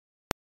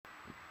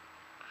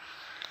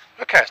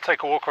Okay, let's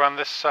take a walk around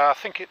this. I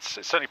think it's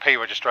certainly P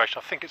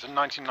registration. I think it's a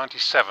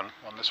 1997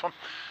 on this one.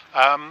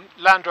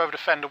 Land Rover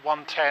Defender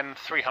 110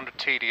 300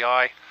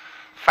 TDI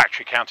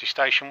factory county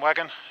station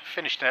wagon,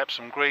 finished in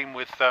Epsom green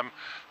with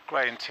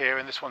grey interior,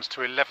 and this one's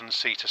to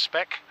 11-seater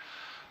spec.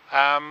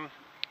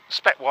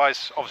 Spec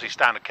wise, obviously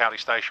standard county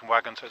station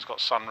wagon, so it's got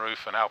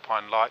sunroof and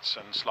alpine lights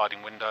and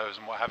sliding windows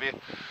and what have you.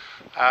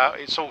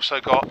 It's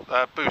also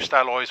got boost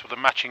alloys with a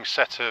matching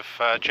set of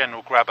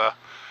General Grabber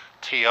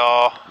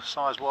TR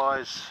size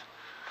wise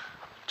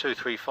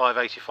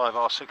 235/85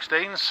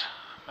 R16s,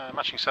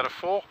 matching set of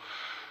 4.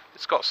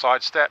 It's got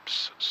side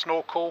steps,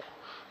 snorkel,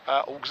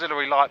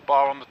 auxiliary light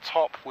bar on the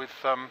top with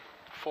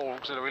 4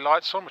 auxiliary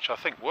lights on, which I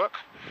think work.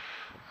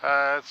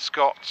 It's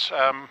got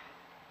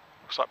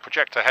looks like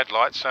projector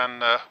headlights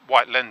and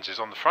white lenses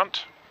on the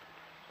front.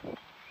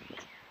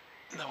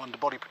 No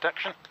underbody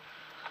protection.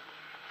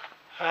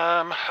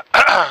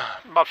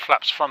 Mud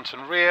flaps front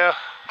and rear.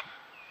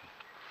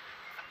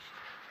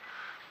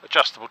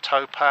 Adjustable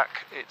tow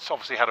pack. It's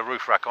obviously had a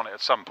roof rack on it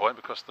at some point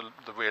because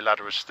the rear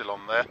ladder is still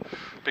on there,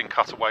 been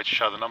cut away to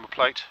show the number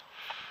plate.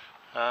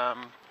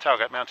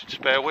 Tailgate mounted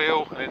spare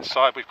wheel, and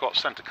inside we've got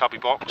centre cubby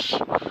box.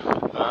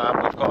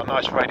 We've got a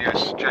nice radio,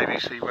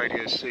 JVC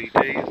radio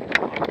CD.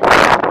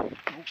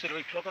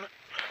 Auxiliary plug on it.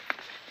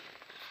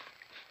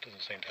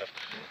 Doesn't seem to have.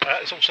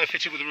 It's also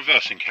fitted with a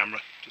reversing camera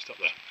just up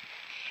there,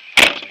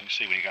 so you can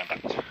see when you're going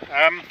back.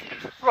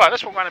 Right,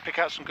 let's walk around and pick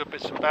out some good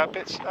bits and bad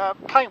bits.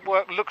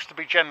 Paintwork looks to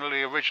be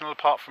generally original,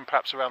 apart from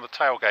perhaps around the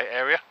tailgate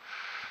area.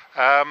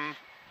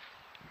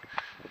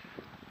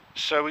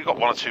 So we've got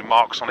 1 or 2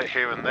 marks on it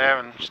here and there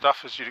and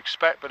stuff, as you'd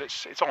expect, but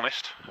it's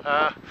honest.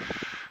 A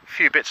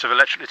few bits of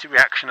electrolytic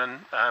reaction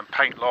and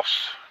paint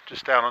loss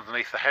just down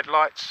underneath the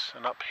headlights,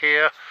 and up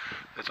here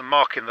there's a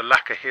mark in the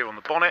lacquer here on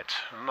the bonnet,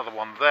 another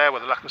one there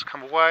where the lacquer's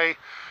come away,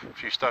 a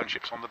few stone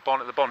chips on the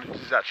bonnet. The bonnet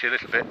is actually a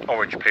little bit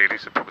orange peely,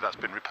 so probably that's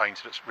been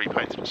repainted. It's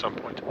repainted at some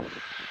point.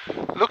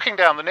 Looking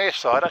down the near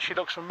side actually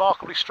looks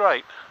remarkably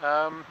straight.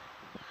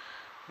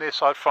 Near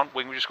side front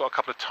wing, we've just got a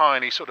couple of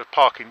tiny sort of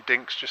parking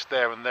dinks just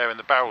there and there in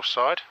the barrel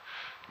side.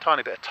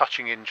 Tiny bit of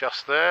touching in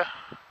just there.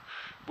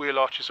 Wheel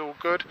arch is all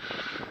good.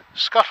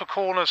 Scuttle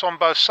corners on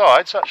both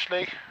sides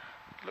actually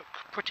look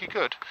pretty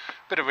good.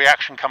 Bit of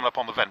reaction coming up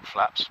on the vent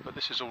flaps, but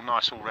this is all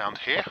nice all round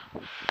here.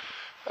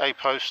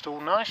 A-post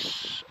all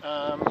nice.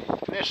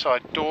 Near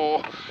side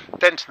door,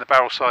 dent in the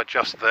barrel side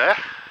just there.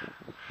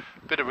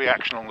 Bit of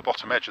reaction along the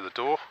bottom edge of the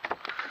door.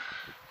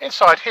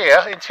 Inside here,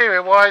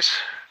 interior wise,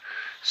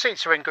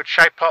 seats are in good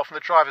shape, apart from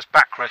the driver's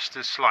backrest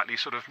is slightly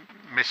sort of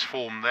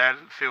misformed there.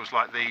 It feels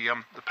like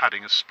the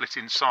padding has split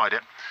inside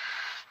it.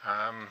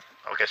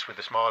 I guess with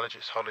this mileage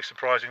it's hardly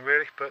surprising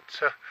really,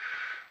 but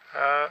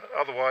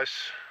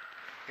otherwise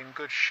in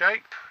good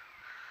shape.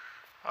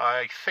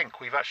 I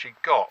think we've actually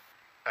got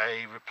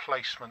a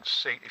replacement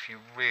seat if you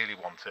really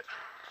want it,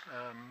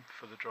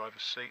 for the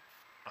driver's seat,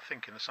 I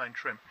think in the same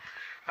trim.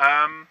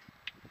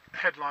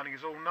 Headlining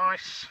is all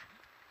nice.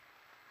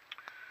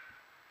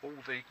 All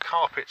the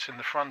carpets in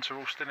the front are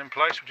all still in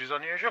place, which is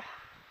unusual,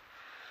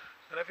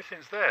 and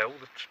everything's there. All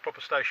the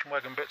proper station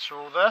wagon bits are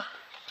all there.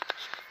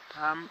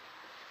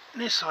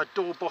 Near side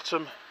door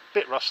bottom,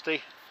 bit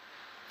rusty,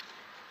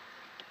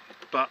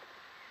 but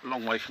a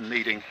long way from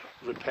needing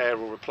repair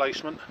or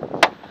replacement.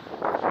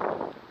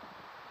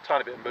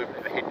 Tiny bit of movement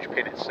in the hinge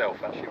pin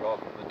itself actually,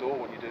 rather than the door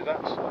when you do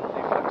that, so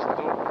you flex the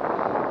door.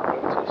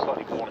 But a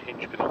slightly worn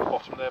hinge pin on the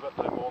bottom there, but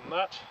no more than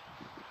that.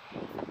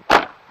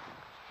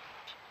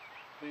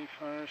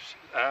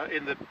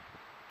 In the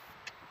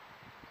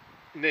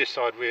near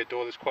side rear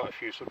door there's quite a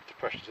few sort of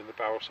depressions in the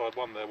barrel side,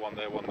 one there, one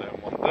there, one there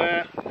and one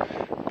there.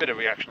 A bit of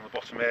reaction on the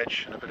bottom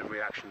edge and a bit of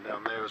reaction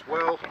down there as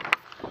well.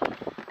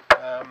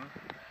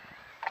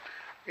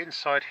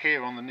 Inside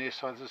here on the near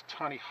side there's a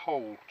tiny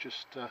hole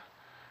just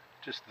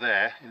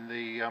there in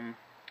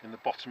the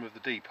bottom of the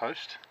D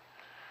post,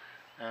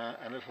 and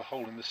a little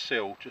hole in the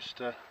sill just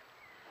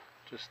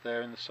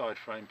there in the side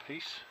frame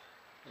piece.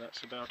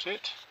 That's about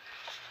it.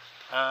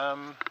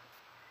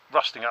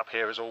 Rusting up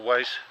here as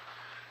always,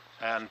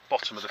 and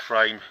bottom of the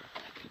frame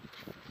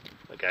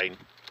again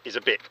is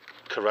a bit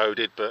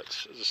corroded,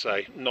 but as I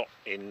say, not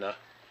in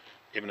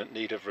imminent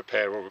need of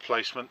repair or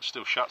replacement.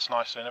 Still shuts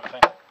nicely and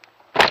everything.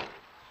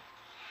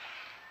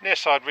 Near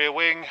side rear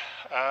wing,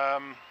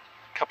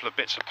 couple of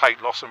bits of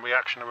paint loss and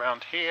reaction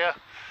around here,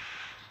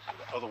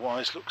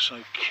 otherwise looks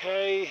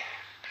okay.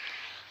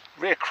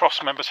 Rear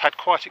cross members had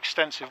quite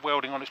extensive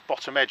welding on its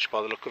bottom edge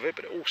by the look of it,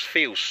 but it all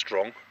feels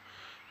strong.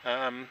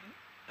 And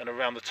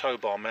around the tow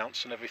bar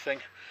mounts and everything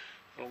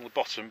along the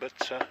bottom,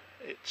 but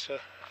it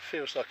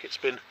feels like it's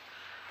been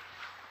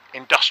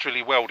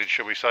industrially welded,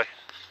 shall we say.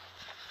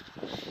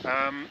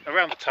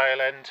 Around the tail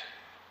end,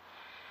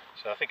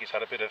 so I think it's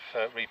had a bit of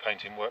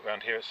repainting work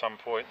around here at some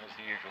point. There's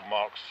the usual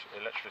marks,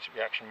 electrolytic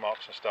reaction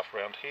marks and stuff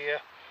around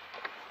here.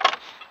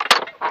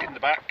 In the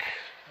back,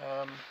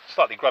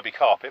 slightly grubby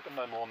carpet, but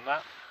no more than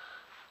that.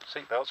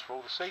 Seat belts for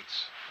all the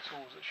seats, that's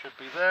all that should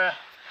be there.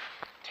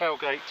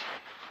 Tailgate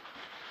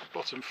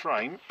bottom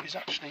frame is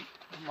actually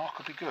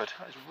remarkably good.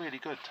 That is a really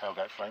good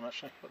tailgate frame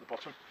actually at the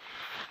bottom.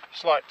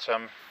 Slight,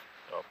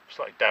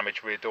 slightly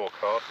damaged rear door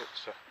card, but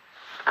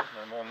no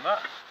more than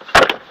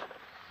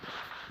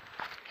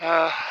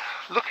that.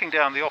 Looking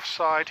down the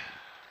offside,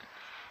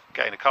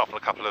 getting a couple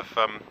of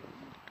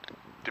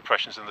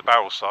depressions in the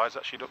barrel sides.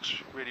 Actually looks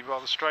really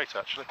rather straight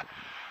actually.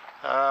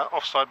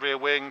 Offside rear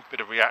wing,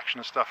 bit of reaction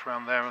and stuff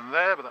around there and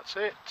there, but that's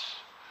it.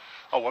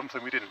 Oh, one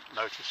thing we didn't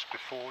notice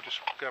before,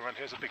 just going around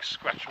here, is a big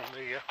scratch on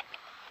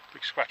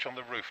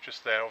the roof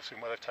just there, obviously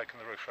where they've taken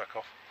the roof rack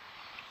off.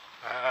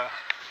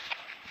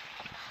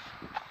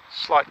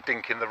 Slight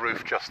dink in the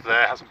roof just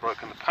there, hasn't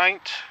broken the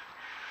paint.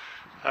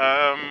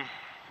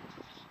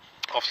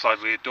 Offside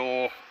rear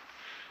door,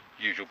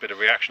 usual bit of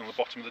reaction on the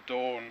bottom of the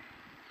door and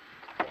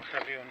what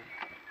have you, and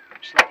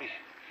slightly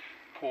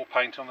poor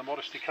paint on the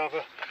modesty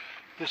cover.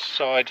 This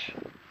side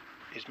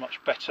is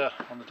much better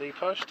on the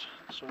D-post,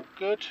 it's all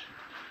good.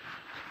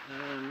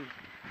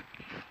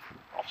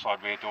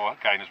 Offside rear door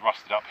again is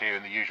rusted up here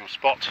in the usual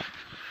spot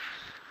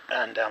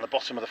and down the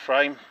bottom of the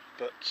frame,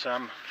 but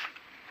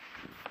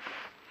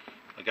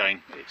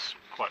again it's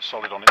quite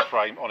solid on its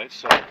frame, on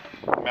its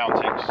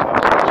mountings.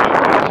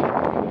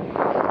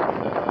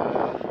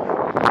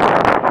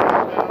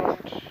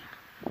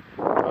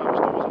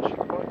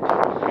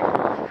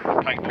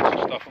 Paint bits and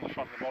stuff on the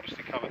front of the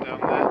modesty cover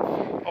down there.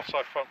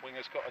 Offside front wing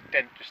has got a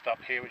dent just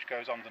up here which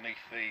goes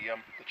underneath the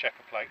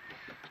checker plate.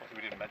 Something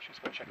we didn't mention, it's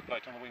got a checker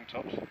plate on the wing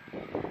tops.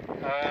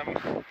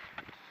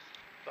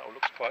 That all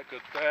looks quite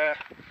good there.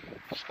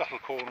 Scuttle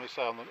corners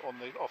on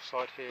the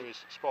offside here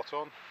is spot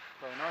on,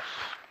 very nice.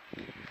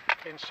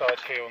 Inside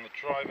here on the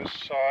driver's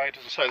side,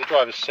 as I say, the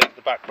driver's seat,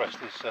 the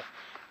backrest is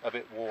a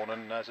bit worn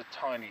and there's a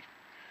tiny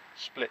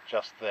split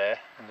just there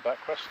in the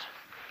backrest.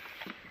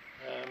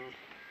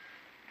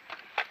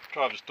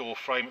 Driver's door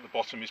frame at the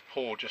bottom is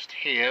poor just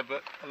here,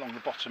 but along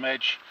the bottom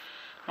edge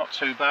not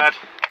too bad.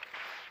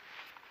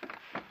 And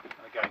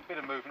again, a bit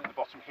of movement in the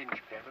bottom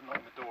hinge pin, but not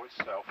in the door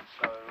itself,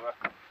 so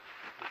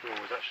the door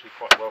is actually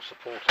quite well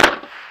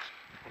supported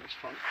on its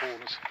front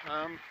corners.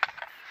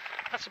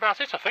 That's about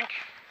it, I think.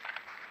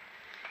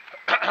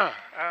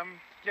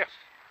 Yeah,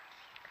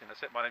 I think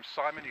that's it. My name's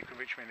Simon. You can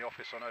reach me in the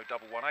office on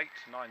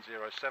 0118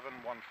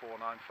 907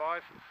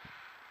 1495.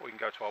 Or you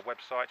can go to our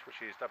website,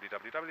 which is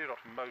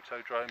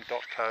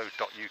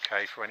www.motodrome.co.uk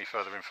for any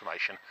further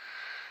information.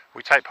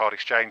 We take part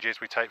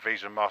exchanges, we take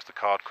Visa and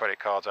MasterCard, credit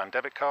cards and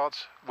debit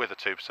cards, with a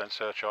 2%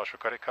 surcharge for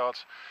credit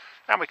cards,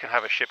 and we can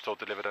have it shipped or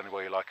delivered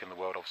anywhere you like in the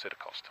world, obviously at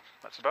a cost.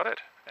 That's about it.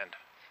 End.